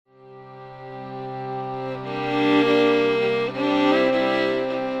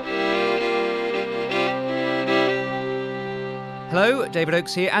Hello, David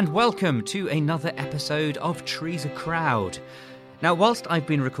Oakes here, and welcome to another episode of Trees a Crowd. Now, whilst I've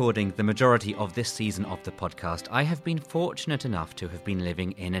been recording the majority of this season of the podcast, I have been fortunate enough to have been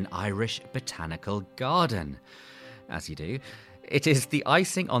living in an Irish botanical garden. As you do, it is the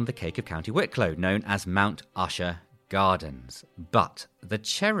icing on the cake of County Wicklow, known as Mount Usher Gardens. But the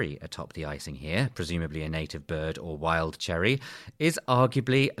cherry atop the icing here, presumably a native bird or wild cherry, is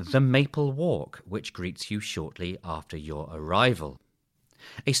arguably the Maple Walk, which greets you shortly after your arrival.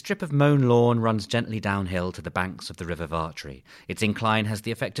 A strip of mown lawn runs gently downhill to the banks of the River Vartry. Its incline has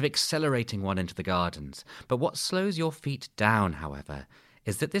the effect of accelerating one into the gardens. But what slows your feet down, however,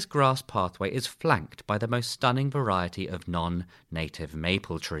 is that this grass pathway is flanked by the most stunning variety of non-native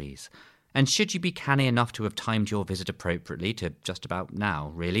maple trees. And should you be canny enough to have timed your visit appropriately to just about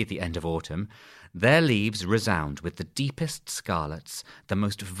now, really, the end of autumn, their leaves resound with the deepest scarlets, the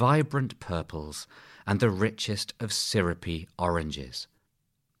most vibrant purples, and the richest of syrupy oranges.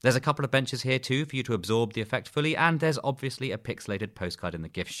 There's a couple of benches here too for you to absorb the effect fully, and there's obviously a pixelated postcard in the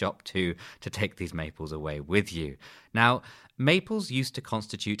gift shop too to take these maples away with you. Now, maples used to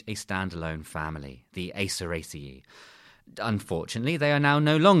constitute a standalone family, the Aceraceae. Unfortunately, they are now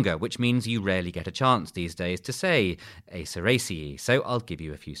no longer, which means you rarely get a chance these days to say Aceraceae, so I'll give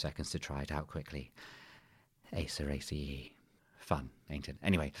you a few seconds to try it out quickly. Aceraceae. Fun, ain't it?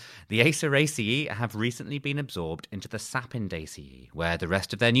 Anyway, the Aceraceae have recently been absorbed into the Sapindaceae, where the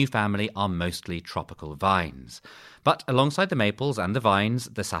rest of their new family are mostly tropical vines. But alongside the maples and the vines,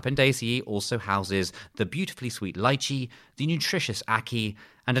 the Sapindaceae also houses the beautifully sweet lychee, the nutritious ackee,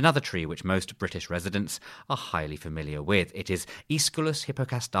 and another tree which most British residents are highly familiar with. It is Aesculus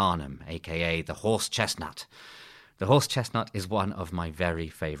hippocastanum, aka the horse chestnut. The horse chestnut is one of my very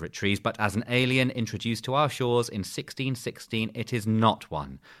favourite trees, but as an alien introduced to our shores in 1616, it is not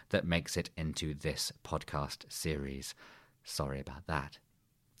one that makes it into this podcast series. Sorry about that.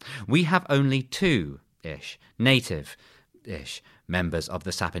 We have only two-ish, native-ish members of the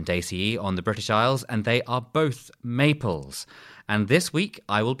Sapindaceae on the British Isles, and they are both maples. And this week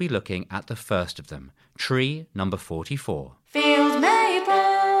I will be looking at the first of them, tree number 44. Field maple.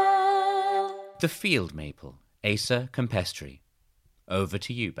 The field maple. Acer campestre. Over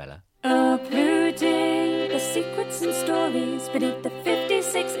to you, Bella. Uprooting the secrets and stories beneath the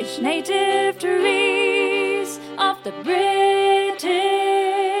 56-ish native trees of the British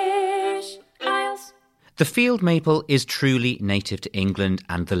Isles. The field maple is truly native to England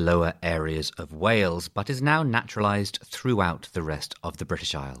and the lower areas of Wales, but is now naturalised throughout the rest of the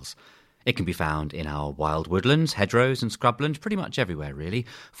British Isles. It can be found in our wild woodlands, hedgerows and scrubland, pretty much everywhere really,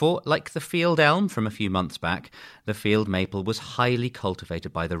 for like the field elm from a few months back, the field maple was highly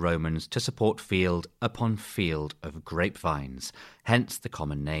cultivated by the Romans to support field upon field of grapevines, hence the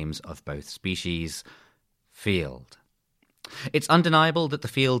common names of both species, field. It's undeniable that the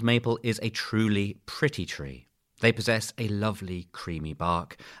field maple is a truly pretty tree. They possess a lovely creamy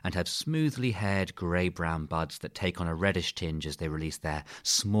bark and have smoothly haired grey-brown buds that take on a reddish tinge as they release their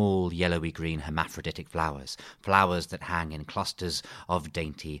small yellowy-green hermaphroditic flowers, flowers that hang in clusters of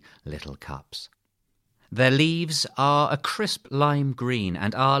dainty little cups. Their leaves are a crisp lime green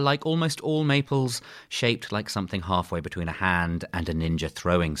and are, like almost all maples, shaped like something halfway between a hand and a ninja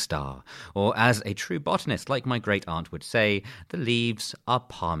throwing star. Or, as a true botanist like my great-aunt would say, the leaves are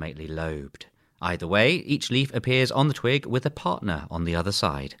palmately lobed. Either way, each leaf appears on the twig with a partner on the other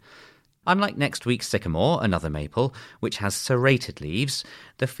side. Unlike next week's sycamore, another maple, which has serrated leaves,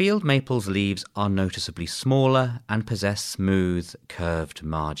 the field maple's leaves are noticeably smaller and possess smooth, curved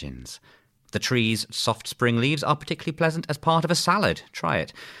margins. The tree's soft spring leaves are particularly pleasant as part of a salad, try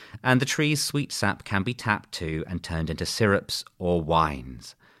it, and the tree's sweet sap can be tapped to and turned into syrups or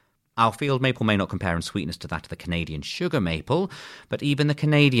wines. Our field maple may not compare in sweetness to that of the Canadian sugar maple, but even the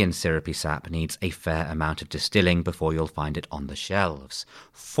Canadian syrupy sap needs a fair amount of distilling before you'll find it on the shelves.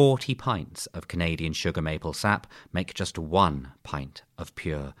 40 pints of Canadian sugar maple sap make just 1 pint of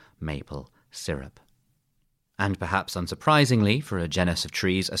pure maple syrup. And perhaps unsurprisingly, for a genus of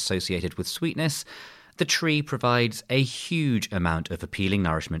trees associated with sweetness, the tree provides a huge amount of appealing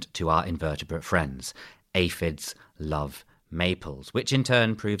nourishment to our invertebrate friends. Aphids love maples, which in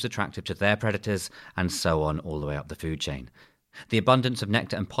turn proves attractive to their predators, and so on all the way up the food chain. The abundance of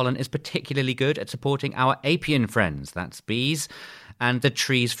nectar and pollen is particularly good at supporting our apian friends, that's bees, and the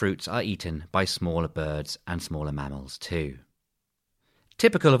tree's fruits are eaten by smaller birds and smaller mammals too.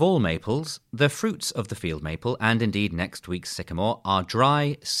 Typical of all maples, the fruits of the field maple, and indeed next week's sycamore, are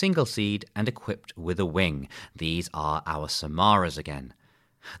dry, single seed, and equipped with a wing. These are our samaras again.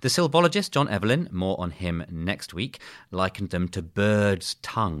 The sylvologist John Evelyn, more on him next week, likened them to birds'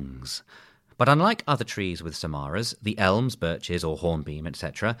 tongues. But unlike other trees with samaras, the elms, birches or hornbeam,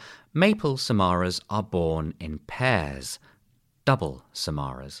 etc., maple samaras are born in pairs, double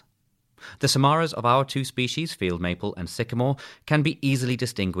samaras. The samaras of our two species, field maple and sycamore, can be easily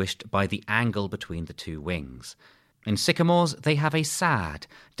distinguished by the angle between the two wings. In sycamores, they have a sad,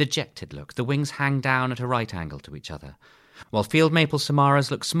 dejected look. The wings hang down at a right angle to each other, while field maple samaras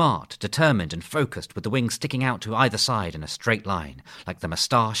look smart, determined and focused, with the wings sticking out to either side in a straight line, like the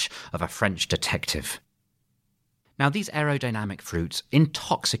moustache of a French detective. Now, these aerodynamic fruits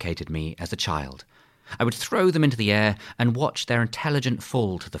intoxicated me as a child. I would throw them into the air and watch their intelligent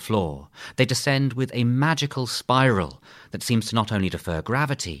fall to the floor. They descend with a magical spiral that seems to not only defer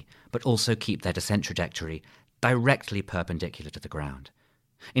gravity, but also keep their descent trajectory directly perpendicular to the ground.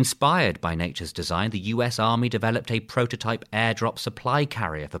 Inspired by nature's design, the US Army developed a prototype airdrop supply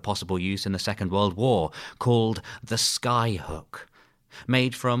carrier for possible use in the Second World War, called the Skyhook.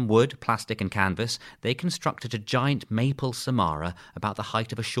 Made from wood, plastic and canvas, they constructed a giant maple samara about the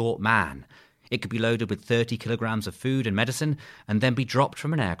height of a short man. It could be loaded with 30 kilograms of food and medicine, and then be dropped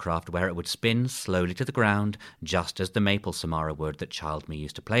from an aircraft where it would spin slowly to the ground, just as the maple samara would that child me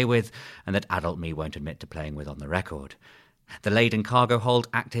used to play with, and that adult me won't admit to playing with on the record. The laden cargo hold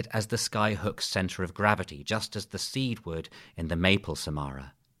acted as the Skyhook's centre of gravity, just as the seed would in the maple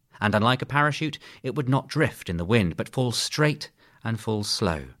samara. And unlike a parachute, it would not drift in the wind, but fall straight and fall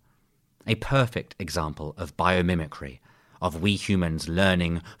slow. A perfect example of biomimicry, of we humans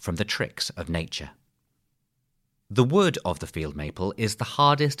learning from the tricks of nature. The wood of the field maple is the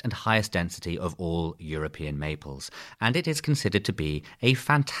hardest and highest density of all European maples, and it is considered to be a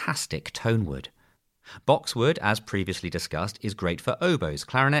fantastic tone wood. Boxwood, as previously discussed, is great for oboes,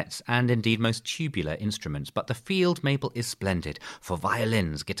 clarinets, and indeed most tubular instruments, but the field maple is splendid for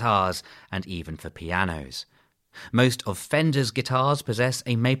violins, guitars, and even for pianos. Most of Fender's guitars possess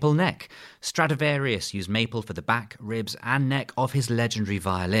a maple neck. Stradivarius used maple for the back, ribs and neck of his legendary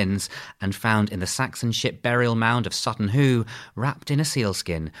violins, and found in the Saxon ship burial mound of Sutton Hoo, wrapped in a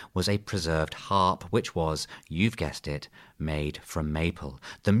sealskin, was a preserved harp which was, you've guessed it, made from maple.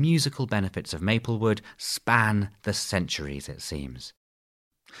 The musical benefits of maplewood span the centuries, it seems.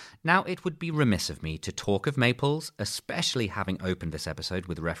 Now, it would be remiss of me to talk of maples, especially having opened this episode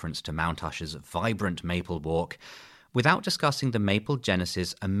with reference to Mount Usher's vibrant maple walk, without discussing the maple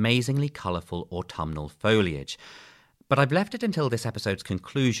genus's amazingly colourful autumnal foliage. But I've left it until this episode's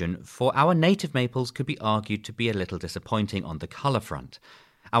conclusion, for our native maples could be argued to be a little disappointing on the colour front.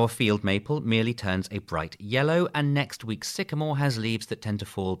 Our field maple merely turns a bright yellow, and next week's sycamore has leaves that tend to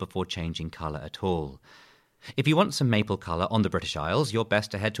fall before changing colour at all. If you want some maple colour on the British Isles, you're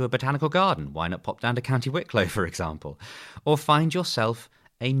best to head to a botanical garden. Why not pop down to County Wicklow, for example? Or find yourself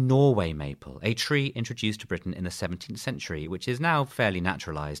a Norway maple, a tree introduced to Britain in the 17th century, which is now fairly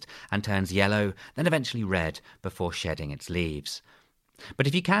naturalised and turns yellow, then eventually red, before shedding its leaves. But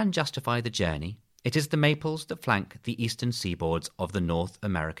if you can justify the journey, it is the maples that flank the eastern seaboards of the North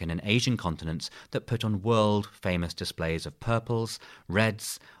American and Asian continents that put on world-famous displays of purples,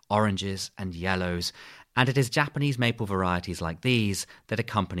 reds, oranges and yellows, and it is Japanese maple varieties like these that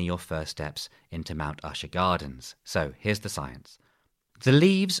accompany your first steps into Mount Usher Gardens. So here's the science. The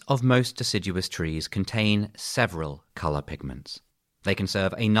leaves of most deciduous trees contain several colour pigments. They can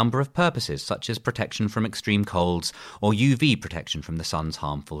serve a number of purposes, such as protection from extreme colds or UV protection from the sun's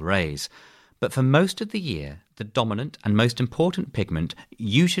harmful rays. But for most of the year, the dominant and most important pigment,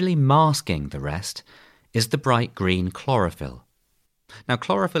 usually masking the rest, is the bright green chlorophyll. Now,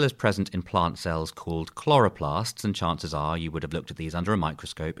 chlorophyll is present in plant cells called chloroplasts, and chances are you would have looked at these under a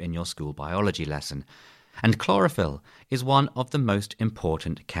microscope in your school biology lesson. And chlorophyll is one of the most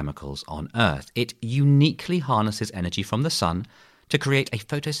important chemicals on Earth. It uniquely harnesses energy from the sun to create a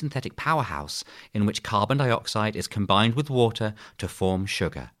photosynthetic powerhouse in which carbon dioxide is combined with water to form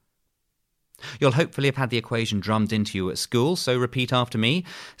sugar. You'll hopefully have had the equation drummed into you at school, so repeat after me.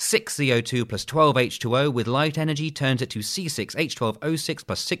 6CO2 plus 12H2O with light energy turns it to C6H12O6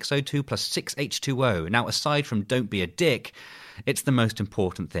 plus 6O2 plus 6H2O. Now, aside from don't be a dick, it's the most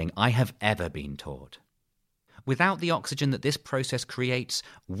important thing I have ever been taught. Without the oxygen that this process creates,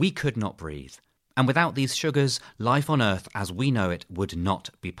 we could not breathe. And without these sugars, life on Earth as we know it would not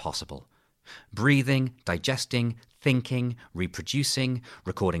be possible. Breathing, digesting, thinking, reproducing,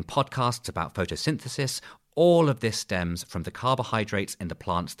 recording podcasts about photosynthesis, all of this stems from the carbohydrates in the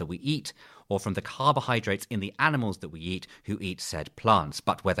plants that we eat, or from the carbohydrates in the animals that we eat who eat said plants.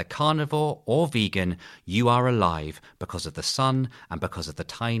 But whether carnivore or vegan, you are alive because of the sun and because of the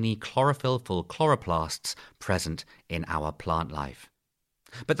tiny chlorophyll-full chloroplasts present in our plant life.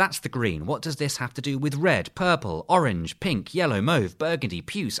 But that's the green. What does this have to do with red, purple, orange, pink, yellow, mauve, burgundy,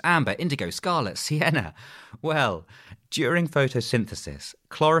 puce, amber, indigo, scarlet, sienna? Well, during photosynthesis,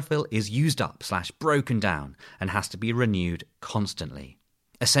 chlorophyll is used up / broken down and has to be renewed constantly.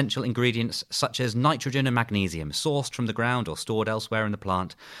 Essential ingredients such as nitrogen and magnesium, sourced from the ground or stored elsewhere in the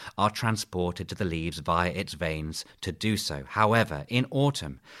plant, are transported to the leaves via its veins to do so. However, in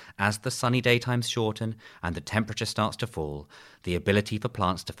autumn, as the sunny daytimes shorten and the temperature starts to fall, the ability for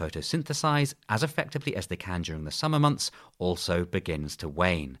plants to photosynthesize as effectively as they can during the summer months also begins to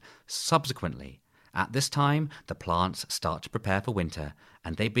wane. Subsequently, at this time, the plants start to prepare for winter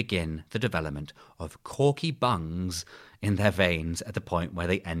and they begin the development of corky bungs in their veins at the point where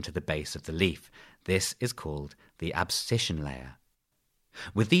they enter the base of the leaf. This is called the abscission layer.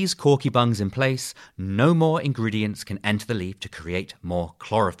 With these corky bungs in place, no more ingredients can enter the leaf to create more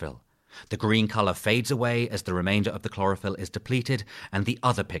chlorophyll. The green colour fades away as the remainder of the chlorophyll is depleted, and the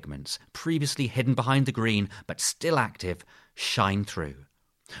other pigments, previously hidden behind the green but still active, shine through.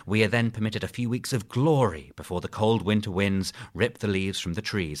 We are then permitted a few weeks of glory before the cold winter winds rip the leaves from the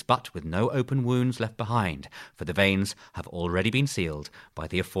trees, but with no open wounds left behind, for the veins have already been sealed by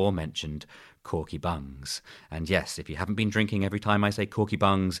the aforementioned corky bungs. And yes, if you haven't been drinking every time I say corky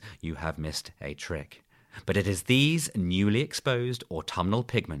bungs, you have missed a trick. But it is these newly exposed autumnal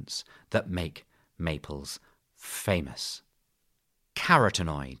pigments that make maples famous.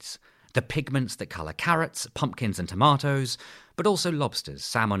 Carotenoids, the pigments that colour carrots, pumpkins and tomatoes, but also lobsters,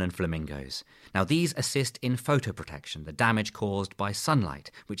 salmon and flamingos. Now these assist in photoprotection, the damage caused by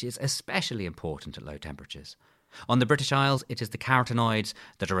sunlight, which is especially important at low temperatures. On the British Isles, it is the carotenoids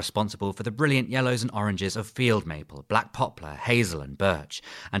that are responsible for the brilliant yellows and oranges of field maple, black poplar, hazel and birch,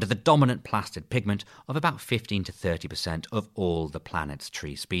 and are the dominant plastid pigment of about 15 to 30% of all the planet's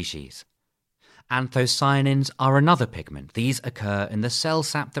tree species. Anthocyanins are another pigment. These occur in the cell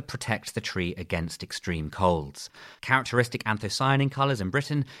sap that protects the tree against extreme colds. Characteristic anthocyanin colours in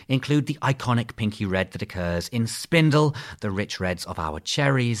Britain include the iconic pinky red that occurs in spindle, the rich reds of our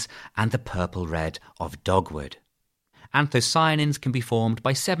cherries, and the purple red of dogwood. Anthocyanins can be formed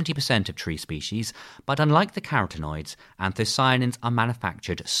by 70% of tree species, but unlike the carotenoids, anthocyanins are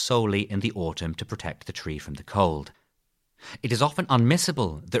manufactured solely in the autumn to protect the tree from the cold. It is often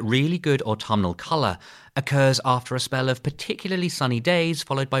unmissable that really good autumnal colour occurs after a spell of particularly sunny days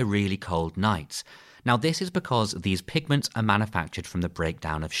followed by really cold nights. Now this is because these pigments are manufactured from the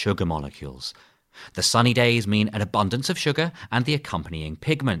breakdown of sugar molecules. The sunny days mean an abundance of sugar and the accompanying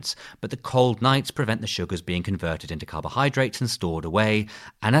pigments, but the cold nights prevent the sugars being converted into carbohydrates and stored away,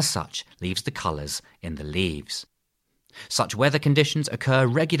 and as such leaves the colours in the leaves. Such weather conditions occur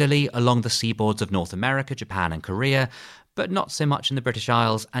regularly along the seaboards of North America, Japan and Korea, but not so much in the British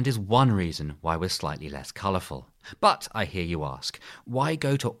Isles, and is one reason why we're slightly less colourful. But, I hear you ask, why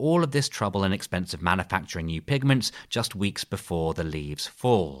go to all of this trouble and expense of manufacturing new pigments just weeks before the leaves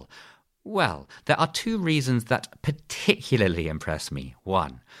fall? Well, there are two reasons that particularly impress me.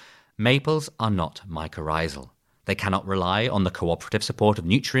 One, maples are not mycorrhizal. They cannot rely on the cooperative support of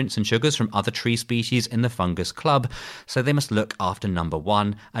nutrients and sugars from other tree species in the fungus club, so they must look after number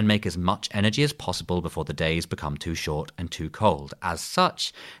one and make as much energy as possible before the days become too short and too cold. As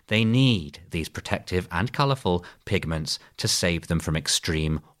such, they need these protective and colourful pigments to save them from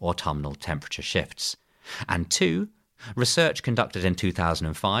extreme autumnal temperature shifts. And two, research conducted in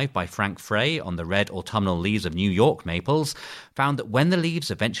 2005 by Frank Frey on the red autumnal leaves of New York maples found that when the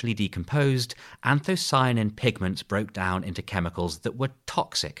leaves eventually decomposed, anthocyanin pigments broke down into chemicals that were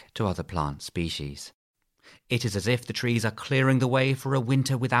toxic to other plant species. It is as if the trees are clearing the way for a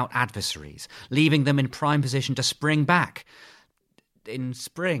winter without adversaries, leaving them in prime position to spring back in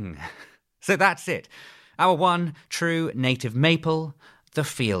spring. So that's it. Our one true native maple, the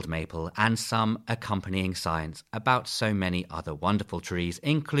field maple, and some accompanying science about so many other wonderful trees,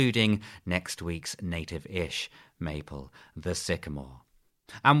 including next week's native-ish maple, the sycamore.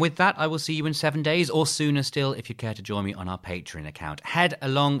 And with that, I will see you in 7 days, or sooner still if you care to join me on our Patreon account. Head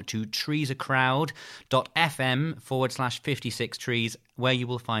along to treesacrowd.fm/56trees, where you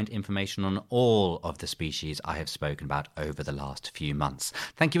will find information on all of the species I have spoken about over the last few months.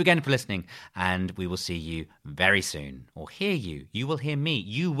 Thank you again for listening, and we will see you very soon. Or hear you. You will hear me.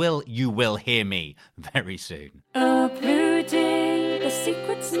 You will hear me very soon. Uprooting the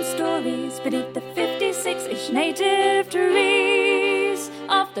secrets and stories beneath the 56-ish native trees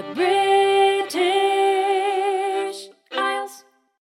of the British